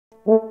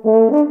Hello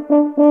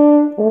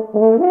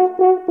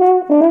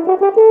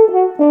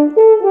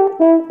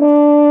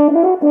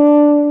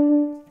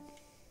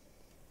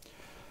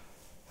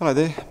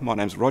there, my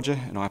name's Roger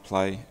and I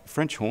play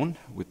French horn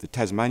with the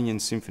Tasmanian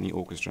Symphony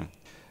Orchestra.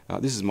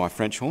 This is my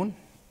French horn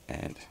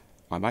and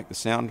I make the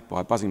sound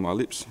by buzzing my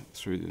lips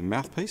through the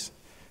mouthpiece.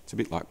 It's a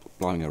bit like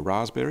blowing a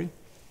raspberry.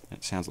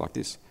 It sounds like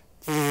this.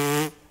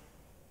 When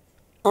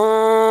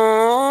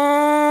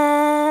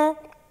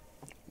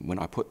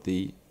I put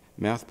the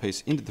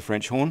mouthpiece into the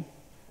French horn,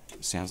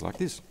 it sounds like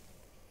this.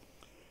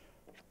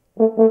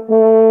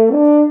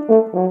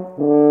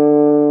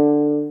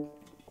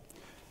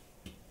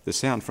 The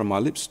sound from my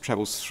lips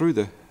travels through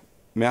the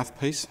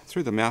mouthpiece,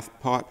 through the mouth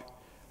pipe,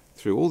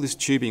 through all this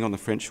tubing on the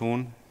French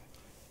horn,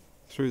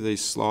 through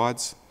these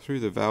slides, through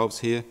the valves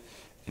here,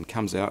 and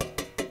comes out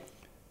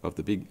of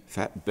the big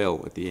fat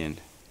bell at the end.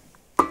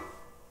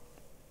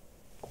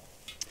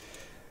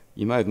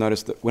 You may have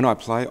noticed that when I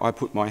play, I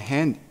put my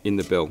hand in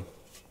the bell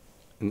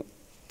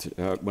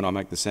when I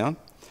make the sound.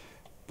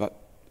 But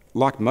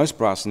like most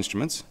brass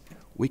instruments,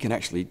 we can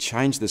actually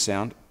change the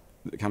sound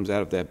that comes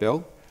out of that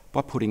bell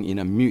by putting in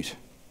a mute.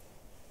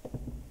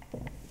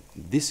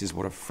 This is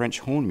what a French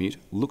horn mute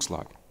looks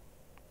like.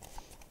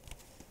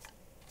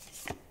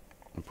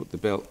 I put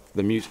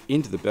the mute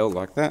into the bell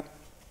like that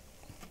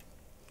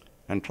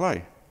and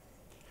play.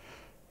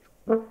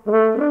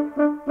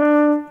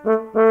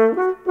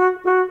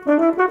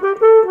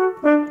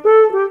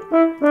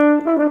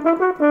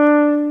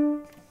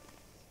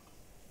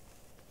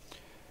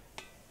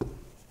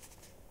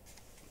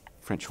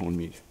 French horn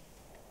mute.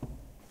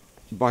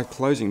 By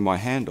closing my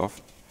hand off,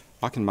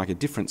 I can make a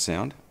different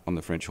sound on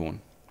the French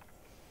horn.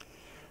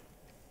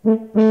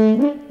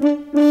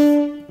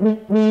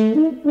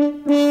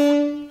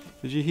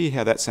 Did you hear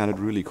how that sounded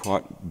really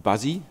quite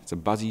buzzy? It's a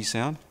buzzy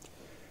sound.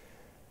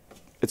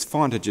 It's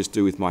fine to just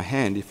do with my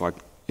hand if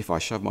I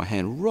shove my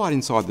hand right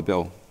inside the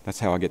bell. That's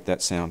how I get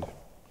that sound.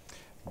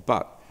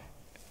 But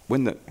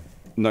when the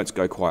notes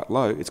go quite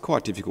low, it's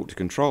quite difficult to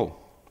control.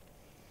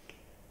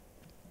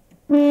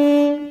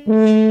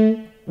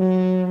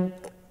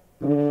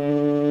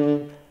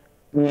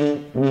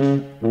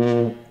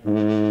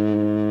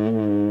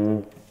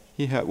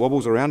 Hear how it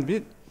wobbles around a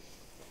bit?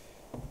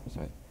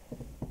 So,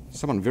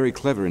 someone very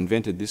clever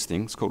invented this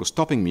thing. It's called a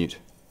stopping mute.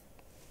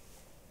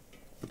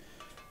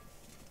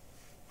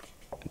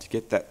 And to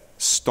get that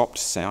stopped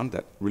sound,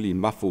 that really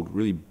muffled,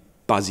 really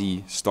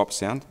buzzy stop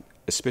sound,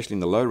 especially in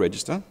the low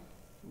register,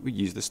 we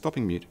use the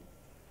stopping mute.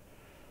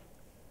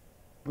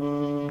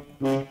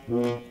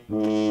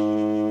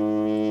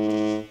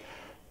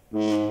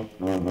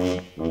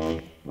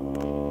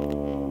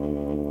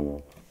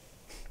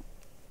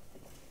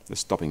 The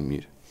stopping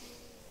mute.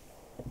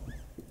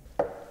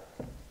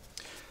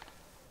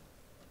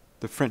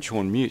 The French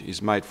horn mute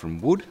is made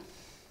from wood,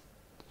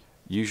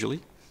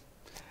 usually.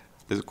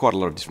 There's quite a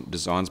lot of different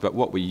designs, but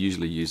what we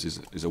usually use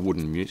is a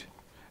wooden mute.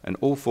 And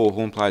all four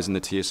horn players in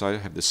the TSO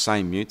have the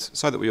same mutes,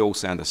 so that we all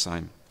sound the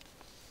same.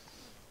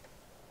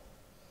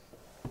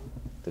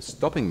 The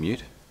stopping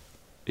mute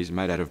is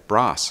made out of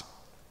brass,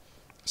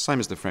 same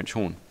as the French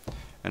horn,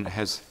 and it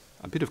has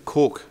a bit of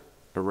cork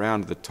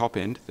around the top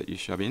end that you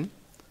shove in.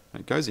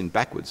 It goes in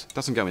backwards. It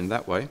doesn't go in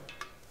that way,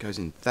 it goes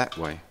in that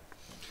way.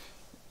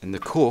 And the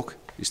cork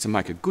is to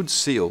make a good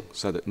seal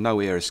so that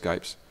no air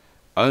escapes.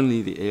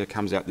 Only the air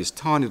comes out this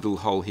tiny little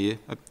hole here.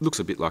 It looks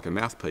a bit like a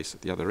mouthpiece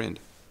at the other end.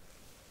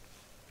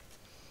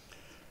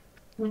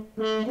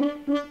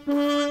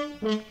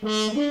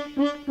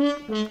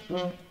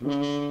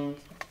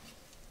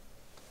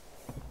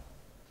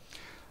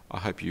 I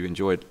hope you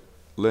enjoyed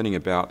learning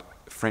about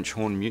French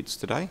horn mutes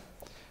today,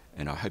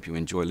 and I hope you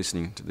enjoy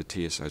listening to the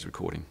TSO's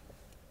recording.